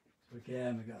 so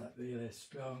again we got that really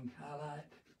strong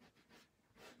highlight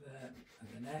there and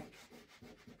the neck.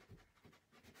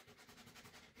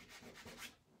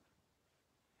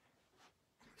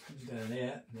 Comes down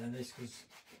here, and then this goes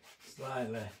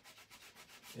slightly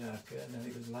darker, and then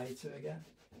it goes lighter again.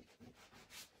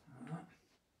 Alright,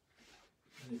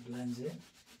 and it blends in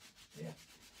here.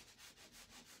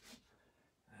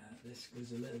 This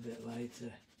goes a little bit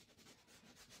lighter,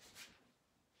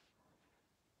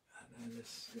 and then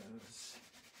this goes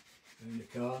in the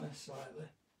corner slightly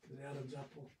to the Adam's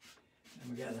apple, and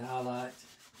we get the highlight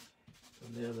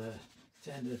from the other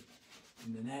tendon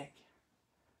in the neck.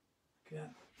 Okay,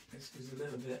 this goes a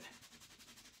little bit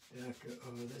darker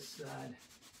over this side,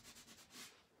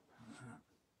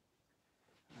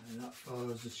 and that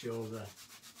follows the shoulder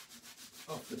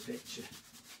off the picture,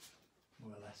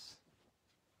 more or less.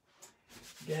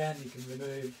 Again, you can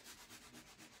remove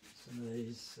some of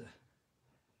these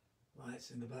lights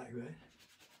in the background.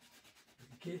 You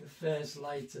can keep the face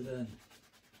lighter than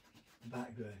the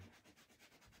background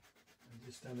and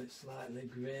just have it slightly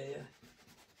greyer,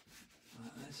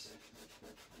 like this.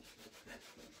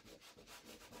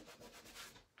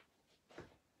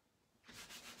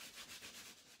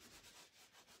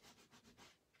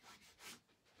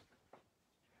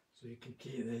 So you can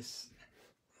keep this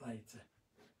lighter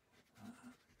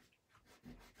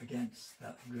against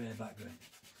that grey background.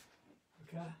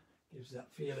 Okay, gives that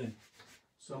feeling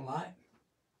sunlight.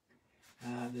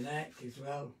 The neck as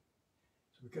well.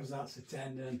 So because that's a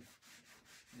tendon,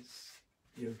 it's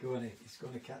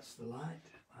going to catch the light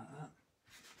like that,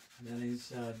 and then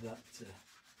inside that it's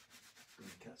going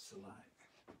to catch the light.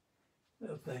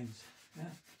 Little things,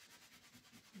 yeah,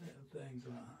 little things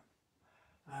like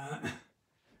that.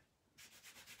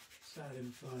 Side of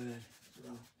the forehead as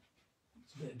well.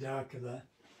 It's a bit darker there.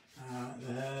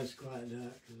 The hair's quite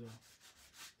dark as well.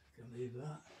 I can leave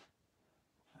that.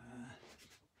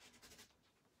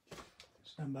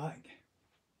 Stand back.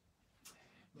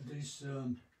 We'll do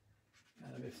some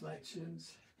kind of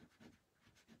reflections.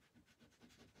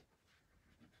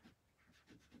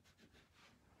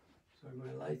 So I'm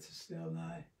going lighter still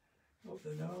now. Up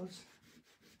the nose.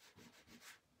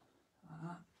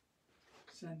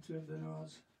 Centre of the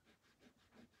nose.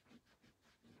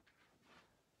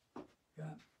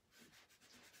 Yeah.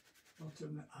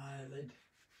 Bottom eyelid.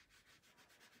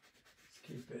 Let's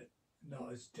keep it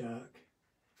not as dark.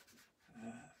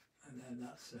 And then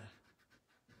that's a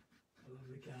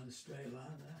lovely kind of straight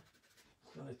line there.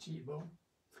 It's got a cheekbone.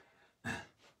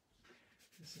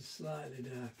 This is slightly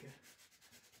darker.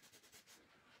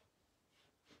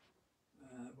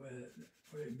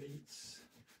 Where it meets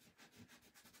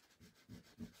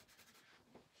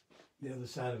the other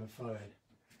side of her forehead.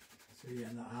 So you're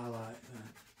getting that highlight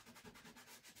there.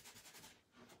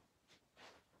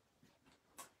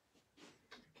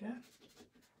 Okay.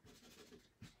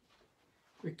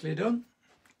 Quickly done.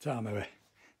 Time away.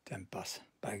 10 past.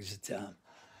 Bags of time.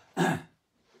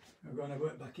 We're going to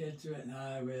work back into it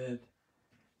now with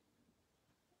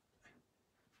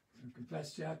some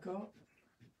compressed charcoal.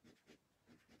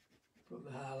 Put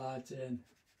the highlight in,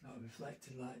 not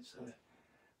reflected light, sorry,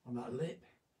 on that lip.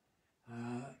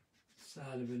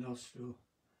 Side of a nostril,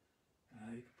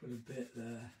 you can put a bit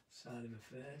there, side of a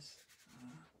face,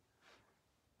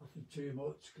 nothing too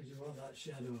much because you want that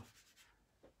shadow,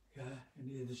 okay,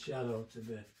 you need the shadow to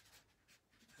be, you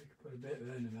can put a bit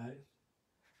around the mouth,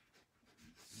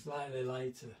 slightly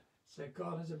lighter, say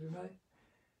corners of your mouth,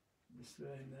 just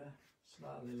around there,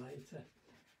 slightly lighter,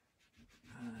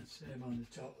 and same on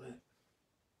the top lip,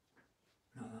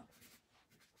 like that.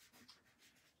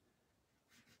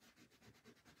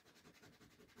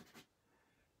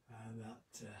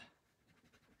 That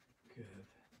curve.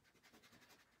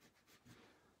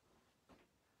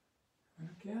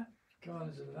 Okay,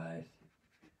 corners of the mouth.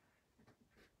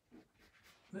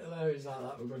 Little areas like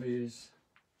that we're going to use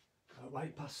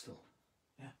white pastel.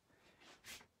 Yeah.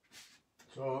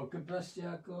 So compressed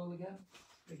charcoal again,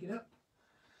 pick it up.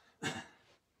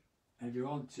 If you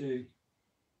want to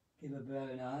give a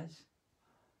brown eyes,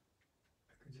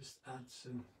 I could just add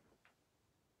some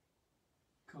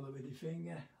colour with your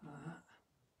finger, like that,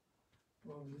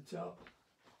 over the top,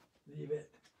 leave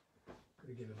it.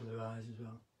 Could give her blue eyes as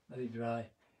well, let it dry,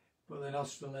 put the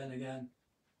nostril in again.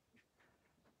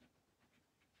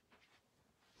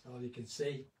 That's all you can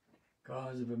see,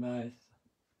 corners of her mouth,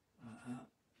 like that,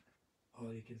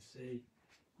 all you can see,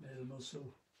 middle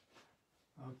muscle,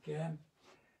 okay,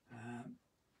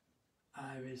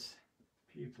 iris,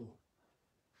 pupil,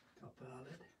 top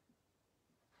eyelid,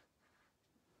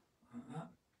 like that.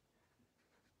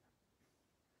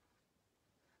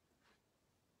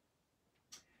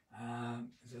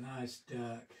 There's a nice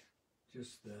dark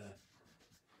just there,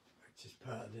 which is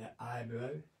part of the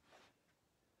eyebrow.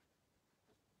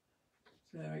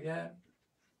 So there we go.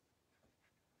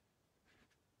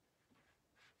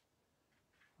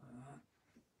 Like that.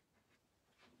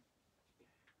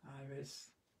 Iris,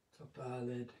 top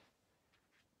eyelid,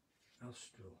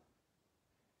 nostril.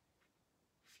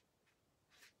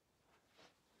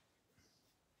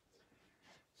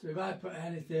 So if I put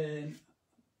anything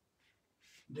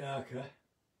darker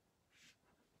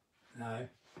now,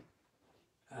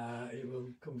 it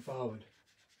will come forward,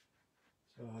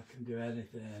 so I can do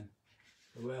anything.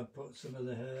 So we'll put some of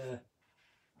the hair,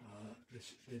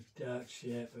 the dark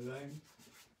shape around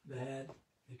the head.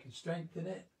 You can strengthen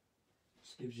it,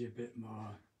 just gives you a bit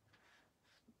more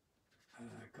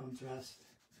contrast,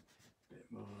 a bit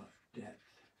more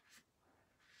depth.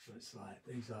 So it's like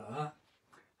things like that.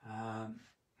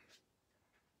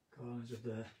 Corners of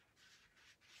the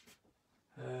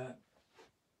okay,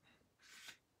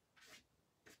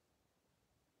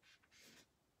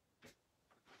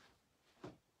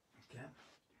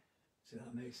 so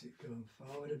that makes it come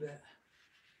forward a bit,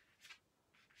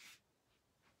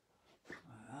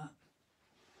 like that.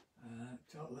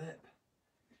 Top lip,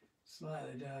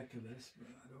 slightly darker this, but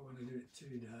I don't want to do it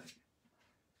too dark.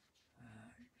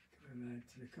 Coming around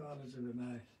to the corners of the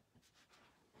mouth,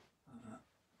 like that,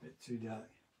 a bit too dark.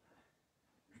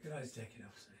 You can always take it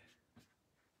off, see.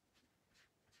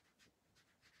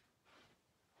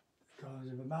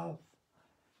 Corners of the mouth,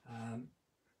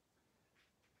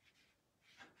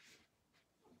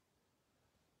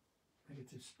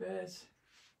 negative space,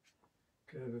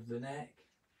 curve of the neck,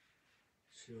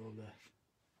 shoulder,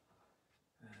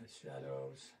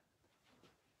 shadows,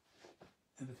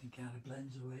 everything kind of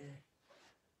blends away,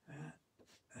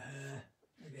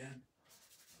 again,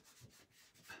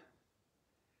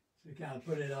 so you kind of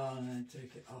put it on and then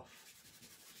take it off,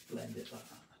 blend it like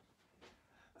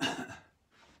that.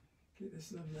 Keep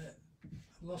this lovely.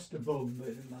 I've lost a bum, but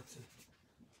it doesn't matter.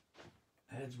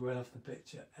 Head's well off the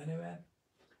picture anyway.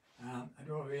 I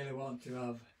don't really want to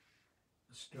have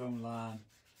a strong line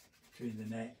between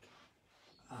the neck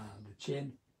and the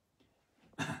chin.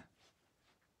 And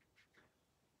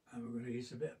we're going to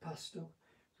use a bit of pastel.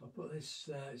 So I'll put this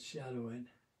shadow in,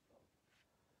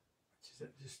 which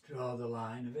is just draw the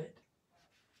line of it,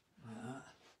 like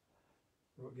that.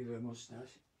 Won't give her a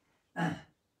moustache.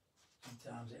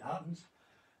 Sometimes it happens.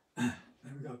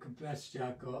 Then we've got compressed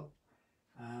charcoal.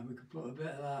 We could put a bit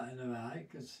of that in her eye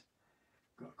because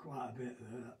I've got quite a bit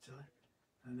there actually.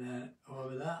 And then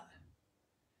over that,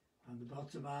 and the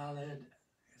bottom eyelid,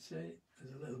 you see,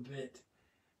 there's a little bit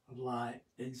of light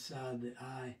inside the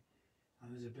eye,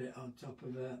 and there's a bit on top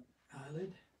of the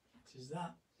eyelid, which is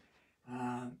that.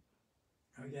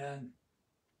 Again,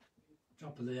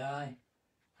 top of the eye,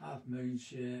 half moon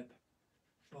shape,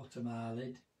 bottom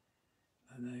eyelid.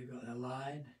 And then you've got a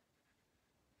line,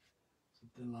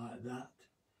 something like that,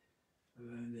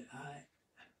 around the eye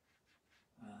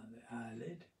and the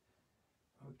eyelid.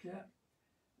 Okay,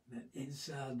 then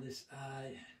inside this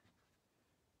eye,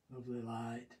 lovely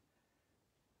light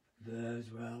there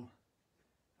as well.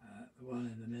 The one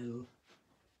in the middle,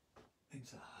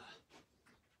 inside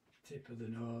tip of the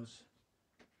nose,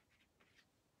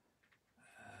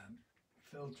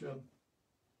 philtrum.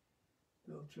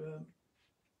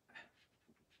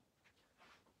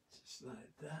 Just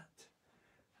like that.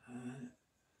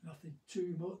 Nothing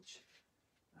too much.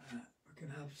 We can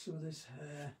have some of this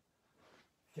hair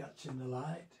catching the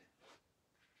light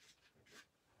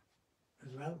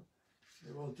as well.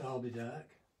 It won't all be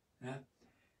dark. Yeah,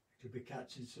 it could be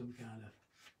catching some kind of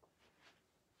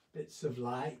bits of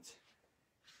light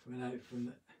coming out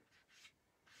from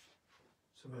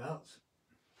somewhere else.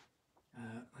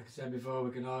 Like I said before,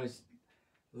 we can always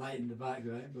lighten the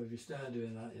background, but if you start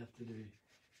doing that, you have to do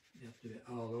it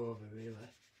all over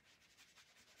really.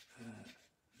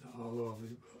 Not all over,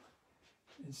 but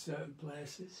in certain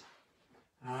places.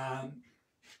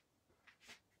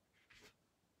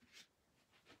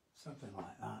 something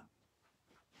like that.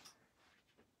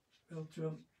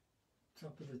 Filter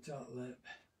top of the top lip,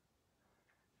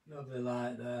 lovely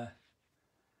light there,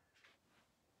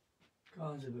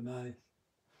 corners of the mouth.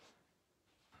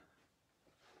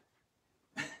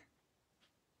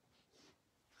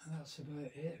 And that's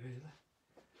about it really.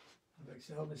 I've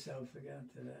excelled myself again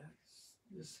today.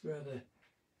 It's just where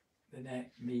the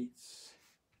neck meets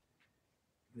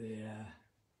the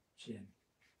chin.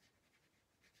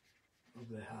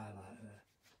 Lovely highlight there.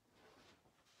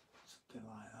 Something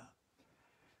like that.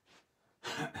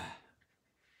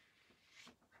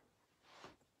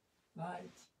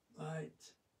 Light.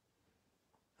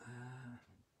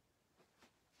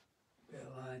 Bit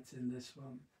of light in this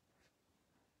one.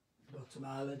 Bottom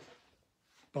eyelid.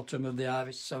 Bottom of the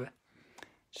iris, sorry.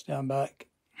 Stand back.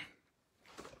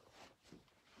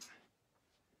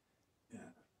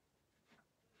 Yeah.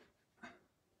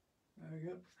 There we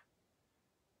go.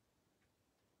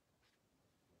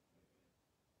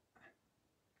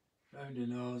 Round your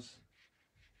nose.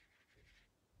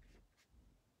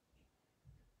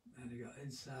 Then you got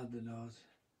inside the nose.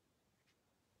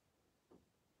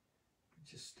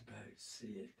 Just about see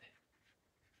it.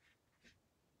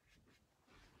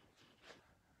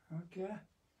 Okay.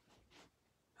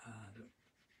 And the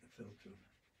filter.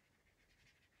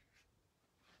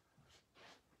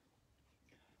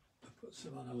 I put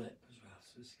some on the lip as well,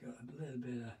 so it's got a little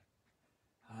bit of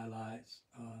highlights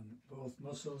on both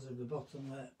muscles of the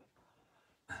bottom lip.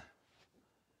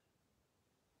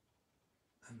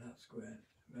 And that's going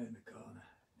round the corner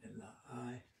in that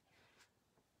eye.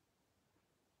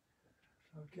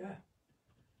 Okay.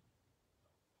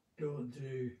 Don't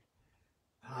do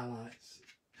highlights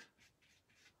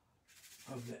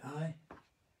of the eye.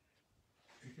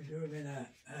 You can do them in a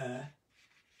air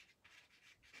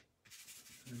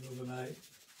and rub them out,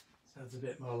 so that's a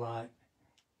bit more light.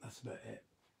 That's about it.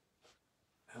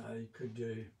 You could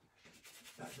do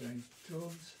background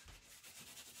tones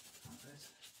like this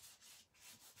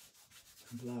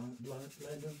and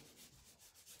blend them.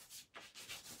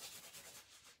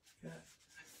 Yeah.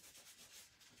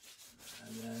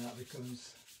 And then that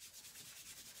becomes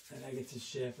a negative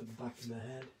shape at the back of the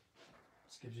head.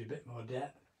 Just gives you a bit more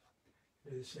depth.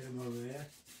 Do the same over here.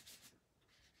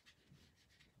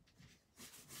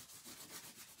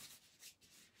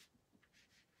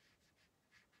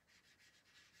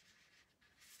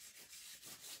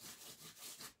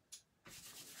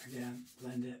 Again,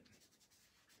 blend it.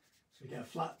 So you get a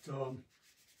flat tone,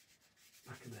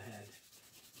 back of the head.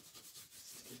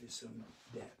 Just to give you some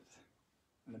depth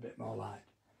and a bit more light.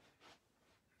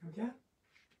 Okay?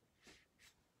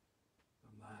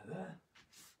 Like there.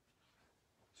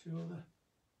 Shoulder.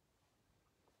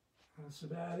 That's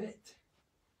about it.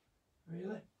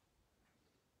 Really.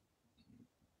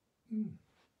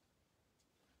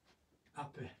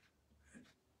 Happy.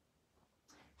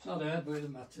 It's not her, but it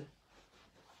doesn't matter.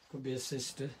 Could be a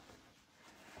sister.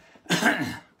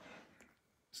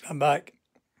 Stand back.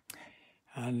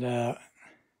 And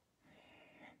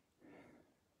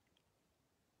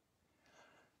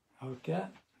okay.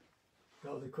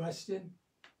 Got the question.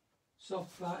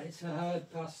 Soft fat, it's a hard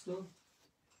pastel.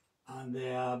 And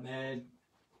they are made,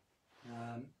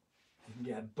 you can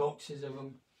get boxes of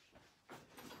them.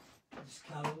 This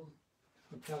Carol,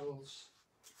 for Carol's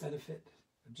benefit.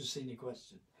 I've just seen your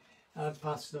question. Hard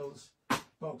pastels,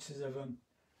 boxes of them.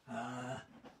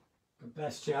 The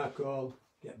best charcoal,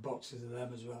 get boxes of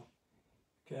them as well.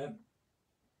 Okay.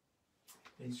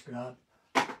 Inscribe.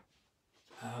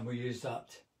 And we use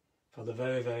that for the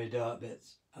very, very dark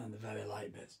bits and the very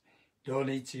light bits. Don't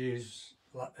need to use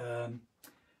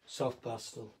soft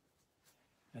pastel,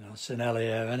 you know, Cinelli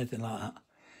or anything like that.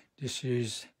 Just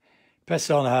use,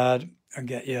 press on hard and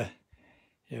get your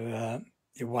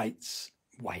whites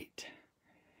white.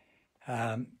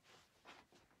 Brand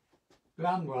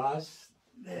wise,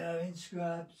 they are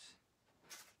inscribed.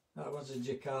 That was a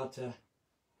Jakarta,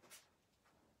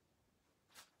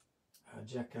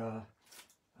 Jacquard,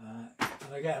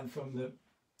 and I get them from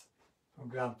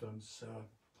Granthams, so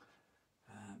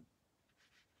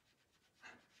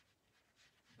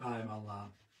buy them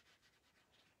online.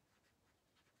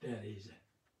 Dead easy.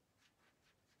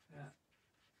 Yeah.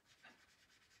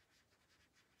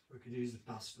 We could use the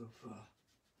pastel for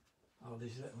all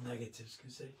these little negatives, can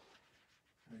you see?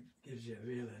 It gives you a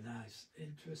really nice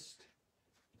interest.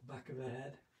 The back of the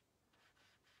head.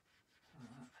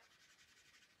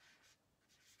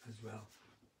 As well.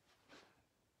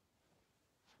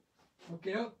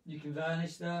 Okay, you can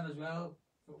varnish them as well,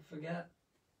 don't forget.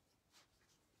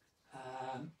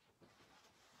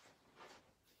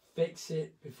 Fix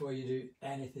it before you do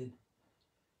anything.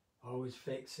 Always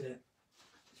fix it.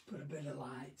 Just put a bit of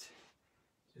light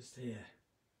just here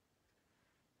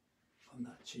on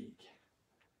that cheek,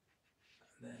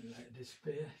 and then let it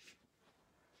disappear.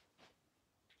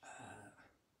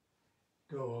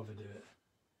 Don't overdo it.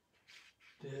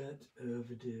 Don't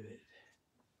overdo it.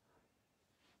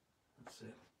 That's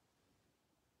it.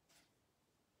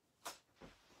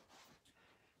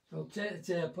 So I'll take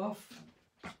the tape off.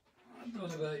 I've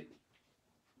done about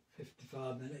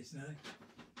 55 minutes now,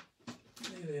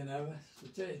 nearly an hour. So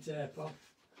take the tape off.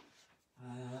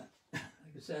 Like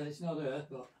I said, it's not Earth,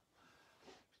 but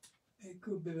it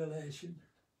could be relation.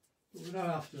 But we don't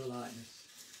have to like this.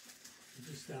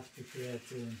 We just have to create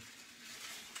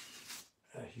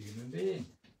a human being,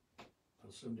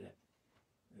 or somebody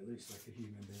that looks like a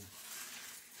human being.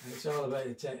 And it's all about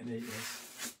the technique,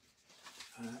 this.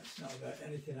 It's not about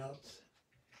anything else.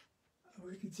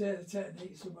 We can take the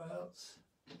technique somewhere else.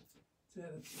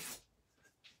 Take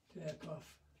the tape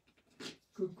off.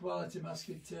 Good quality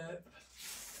masking tape.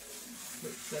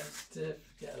 Quick sensitive.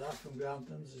 Get that from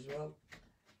Granthams as well.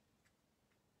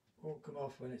 Won't come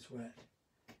off when it's wet.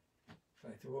 In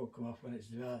fact, it won't come off when it's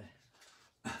dry.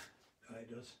 No, it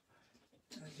does.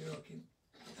 I'm joking.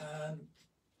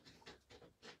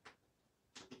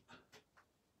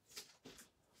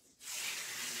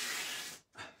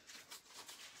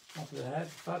 Top of the head. In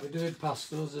fact, we're doing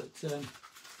pastels at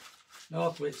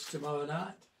Northwich tomorrow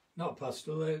night. Not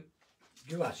pastel,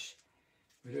 gouache.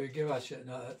 We're doing gouache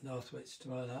at Northwich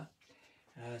tomorrow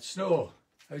night. Snow.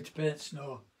 How to paint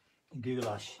snow in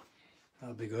goulash.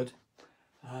 That'll be good.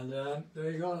 And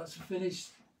there you go, that's a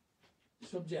finished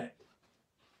subject.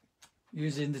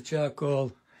 Using the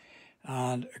charcoal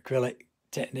and acrylic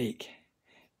technique.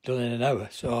 Done in an hour.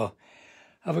 So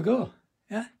have a go.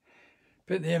 Yeah?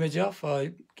 Print the image off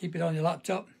or keep it on your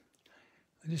laptop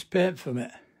and just paint from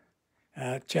it.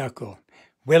 Charcoal.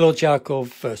 Willow charcoal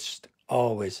first,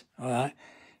 always. Alright?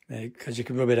 Because you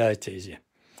can rub it out easier.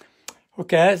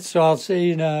 Okay, so I'll see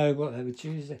you now, whatever,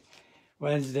 Tuesday,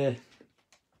 Wednesday.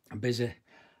 I'm busy.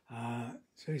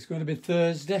 So it's going to be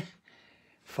Thursday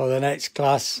for the next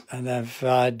class, and then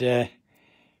Friday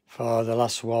for the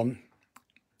last one.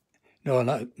 No,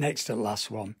 not next to the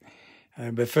last one.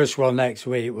 The first one next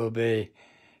week will be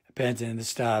painting in the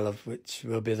style of which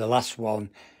will be the last one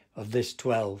of this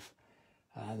 12.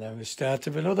 And then we start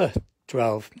with another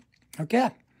 12.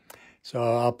 Okay. So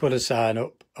I'll put a sign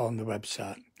up on the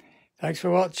website. Thanks for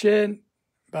watching.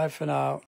 Bye for now.